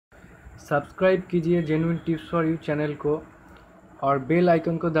Subscribe कीजिए genuine tips for you channel को और बेल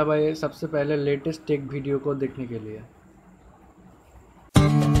आइकन को दबाइए सबसे पहले लेटेस्ट टेक वीडियो को देखने के लिए।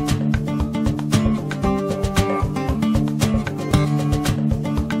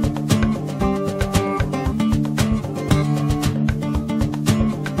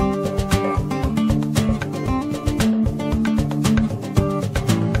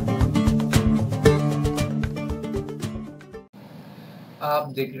 आप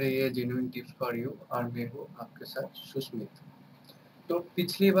देख रही है जेन्युइन टिप्स फॉर यू और मैं हूँ आपके साथ सुस्मित। तो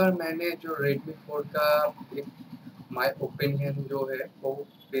पिछली बार मैंने जो Redmi 4 का एक माय ओपिनियन जो है वो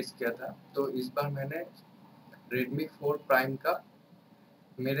पेश किया था, तो इस बार मैंने Redmi 4 प्राइम का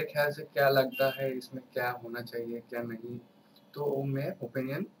मेरे ख्याल से क्या लगता है, इसमें क्या होना चाहिए क्या नहीं, तो वो मैं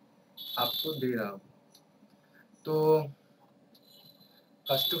ओपिनियन आपको दे रहा हूँ। तो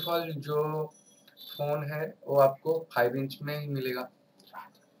फर्स्ट ऑफ ऑल जो फ़ोन है वो आपको 5 इंच में ही मिलेगा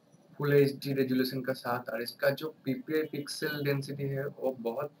फुल HD रेजोल्यूशन का साथ, और इसका जो पीपीआई पिक्सल डेंसिटी है वो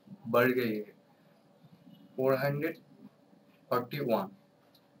बहुत बढ़ गई है 441।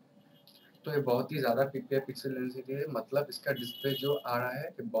 तो ये बहुत ही ज़्यादा पीपीआई पिक्सल डेंसिटी है, मतलब इसका डिस्प्ले जो आ रहा है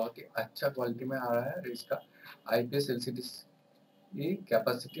ये बहुत ही अच्छा क्वालिटी में आ रहा है। इसका IPS LCD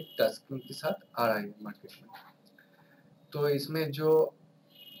capacitive touch screen के साथ आ रहा है मार्केट में। तो इसमें जो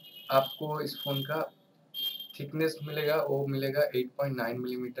आपको इस फ़ोन का थिकनेस मिलेगा वो मिलेगा 8.9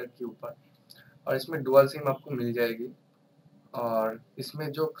 मिलीमीटर के ऊपर, और इसमें डुअल सिम आपको मिल जाएगी। और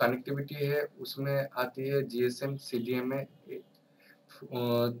इसमें जो कनेक्टिविटी है उसमें आती है GSM CDMA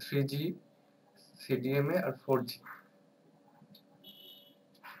 3G CDMA और 4G।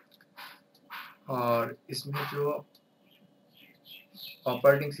 और इसमें जो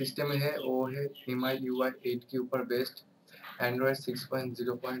ऑपरेटिंग सिस्टम है वो है MI UI 8 के ऊपर बेस्ड एंड्रॉयड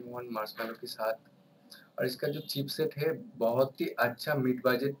 6.0.1 मार्शमैलो के साथ। और इसका जो चिपसेट है बहुत ही अच्छा मिड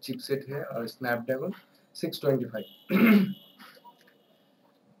बजट चिपसेट है और स्नैपड्रैगन 625।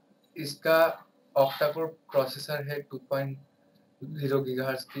 इसका ऑक्टा कोर प्रोसेसर है 2.0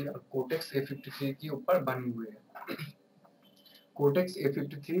 गीगाहर्ट्ज की, और कोटेक्स A53 के ऊपर बनी हुई है। कोटेक्स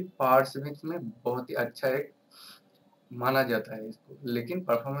A53 पावर सेविंग्स में बहुत ही अच्छा एक माना जाता है इसको, लेकिन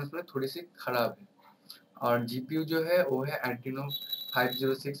परफॉर्मेंस में थोड़ी सी खराब है। और जीपीयू जो है वो है Adreno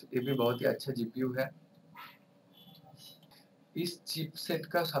 506, ये भी बहुत ही अच्छा जीपीयू है। इस चिपसेट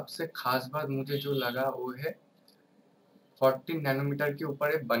का सबसे खास बात मुझे जो लगा वो है 14 नैनोमीटर के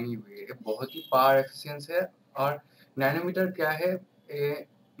ऊपर ये बनी हुई है, ये बहुत ही पावर एफिशिएंस है। और नैनोमीटर क्या है ये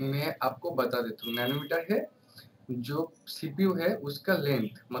मैं आपको बता देता हूँ। नैनोमीटर है जो सीपीयू है उसका लेंथ,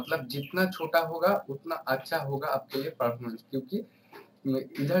 मतलब जितना छोटा होगा उतना अच्छा होगा आपके लिए परफॉर्मेंस, क्योंकि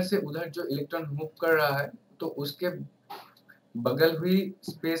इधर से उधर जो इलेक्ट्रॉन मूव कर रहा है तो उसके बगल हुई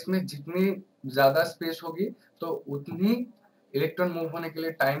स्पेस में जितनी ज़्यादा स्पेस होगी तो उतनी इलेक्ट्रॉन मूव होने के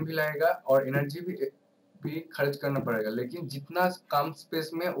लिए टाइम भी लगेगा और एनर्जी भी खर्च करना पड़ेगा। लेकिन जितना कम स्पेस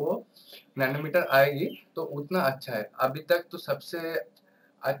में वो नैनोमीटर आएगी तो उतना अच्छा है। अभी तक तो सबसे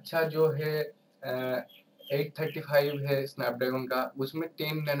अच्छा जो है 835 है स्नैपड्रैगन का, उसमें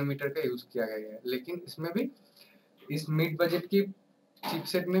 10 नैनोमीटर का यूज़ किया गया है। लेकिन इसमें भी इस मिड बजट की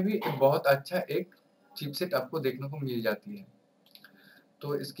चिपसेट में भी एक बहुत अच्छा एक चिपसेट आपको देखने को मिल जाती है।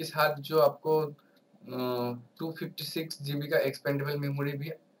 तो इसके साथ जो आपको 256 GB का एक्सपेंडेबल मेमोरी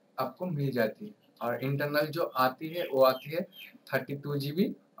भी आपको मिल जाती है, और इंटरनल जो आती है वो आती है 32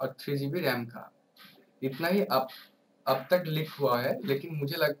 GB और 3 GB रैम का। इतना ही अब तक लीक हुआ है, लेकिन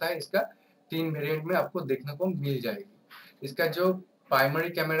मुझे लगता है इसका 3 वेरिएंट में आपको देखने को मिल जाएगी। इसका जो प्राइमरी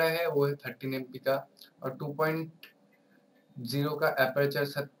कैमरा है वो है 13 MP का, और 2.0 का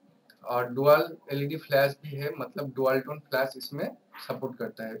एपर्चर और डुअल LED फ्लैश भी है, मतलब डुअल टोन फ्लैश इसमें सपोर्ट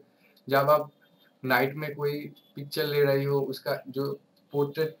करता है। जब आप नाइट में कोई पिक्चर ले रही हो, उसका जो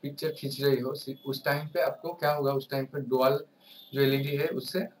पोर्ट्रेट पिक्चर खींच रही हो, उस टाइम पे आपको क्या होगा, उस टाइम पे डुअल जो LED है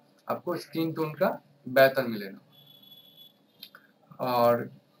उससे आपको स्किन टोन का बेहतर मिलेगा।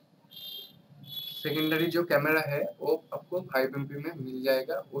 और सेकेंडरी जो कैमरा है वो आपको 5 MP में मिल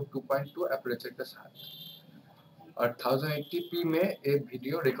जाएगा, वो 2.2 एपर्चर के साथ, और 1080p में एक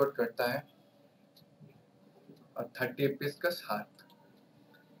वीडियो रिकॉर्ड करता है और 30 FPS का साथ।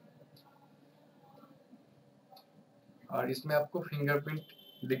 और इसमें आपको फिंगरप्रिंट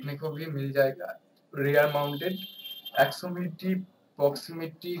दिखने को भी मिल जाएगा। रियर माउंटेड एक्सोमिटी,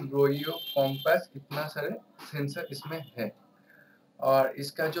 प्रॉक्सिमिटी, गोयो, कॉम्पास, इतना सारे सेंसर इसमें है। और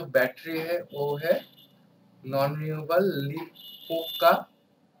इसका जो बैटरी है वो है नॉन रिन्यूएबल लिपो का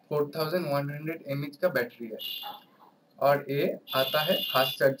 4100 mAh का बैटरी है, और ये आता है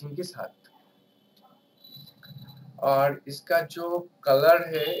फास्ट चार्जिंग के साथ। और इसका जो कलर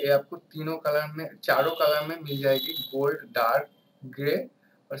है ये आपको चारों कलर में मिल जाएगी, गोल्ड, डार्क ग्रे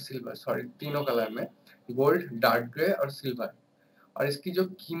और सिल्वर, सॉरी तीनों कलर में, गोल्ड, डार्क ग्रे और सिल्वर। और इसकी जो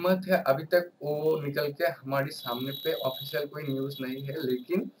कीमत है अभी तक वो निकल के हमारे सामने पे ऑफिशियल कोई न्यूज़ नहीं है,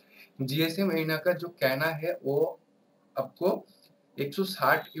 लेकिन जीएसएम महीना का जो कहना है वो आपको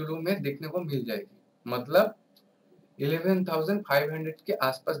 160 यूरो में देखने को मिल जाएगी, मतलब 11,500 के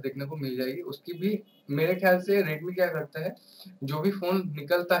आसपास देखने को मिल जाएगी। उसकी भी मेरे ख्याल से रेडमी क्या करता है, जो भी फ़ोन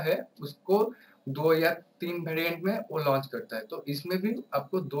निकलता है उसको 2 या 3 वेरिएंट में वो लॉन्च करता है, तो इसमें भी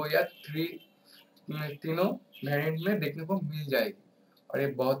आपको 2 या तीनों वेरिएंट में देखने को मिल जाएगी। और ये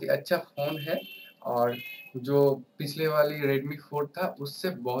बहुत ही अच्छा फ़ोन है, और जो पिछले वाली रेडमी 4 था उससे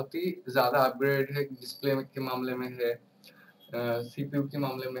बहुत ही ज़्यादा अपग्रेड है, डिस्प्ले के मामले में है, सीपीयू के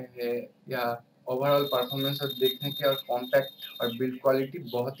मामले में है, या ओवरऑल परफॉर्मेंस और देखने के और कॉम्पैक्ट और बिल्ड क्वालिटी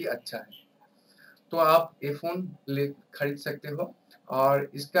बहुत ही अच्छा है। तो आप ये फ़ोन ले खरीद सकते हो, और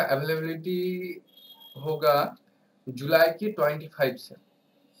इसका अवेलेबिलिटी होगा जुलाई की 25 से।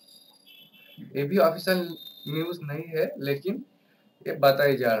 ये भी ऑफिशियल न्यूज़ नहीं है, लेकिन ये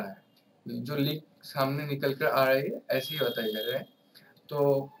बताया जा रहा है, जो लीक सामने निकल कर आ रही है ऐसे ही बताया जा रहा है।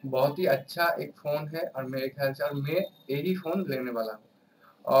 तो बहुत ही अच्छा एक फ़ोन है, और मेरे ख्याल से और मैं यही फ़ोन लेने वाला हूँ।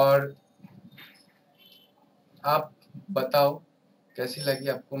 और आप बताओ कैसी लगी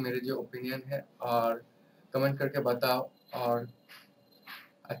आपको मेरे जो ओपिनियन है, और कमेंट करके बताओ, और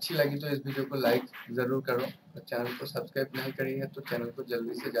अच्छी लगी तो इस वीडियो को लाइक ज़रूर करो, और चैनल को सब्सक्राइब नहीं करी है तो चैनल को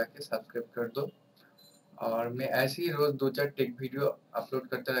जल्दी से जाके सब्सक्राइब कर दो। और मैं ऐसे ही रोज़ 2-4 टेक वीडियो अपलोड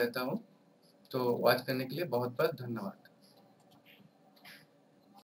करता रहता हूँ, तो वॉच करने के लिए बहुत-बहुत धन्यवाद।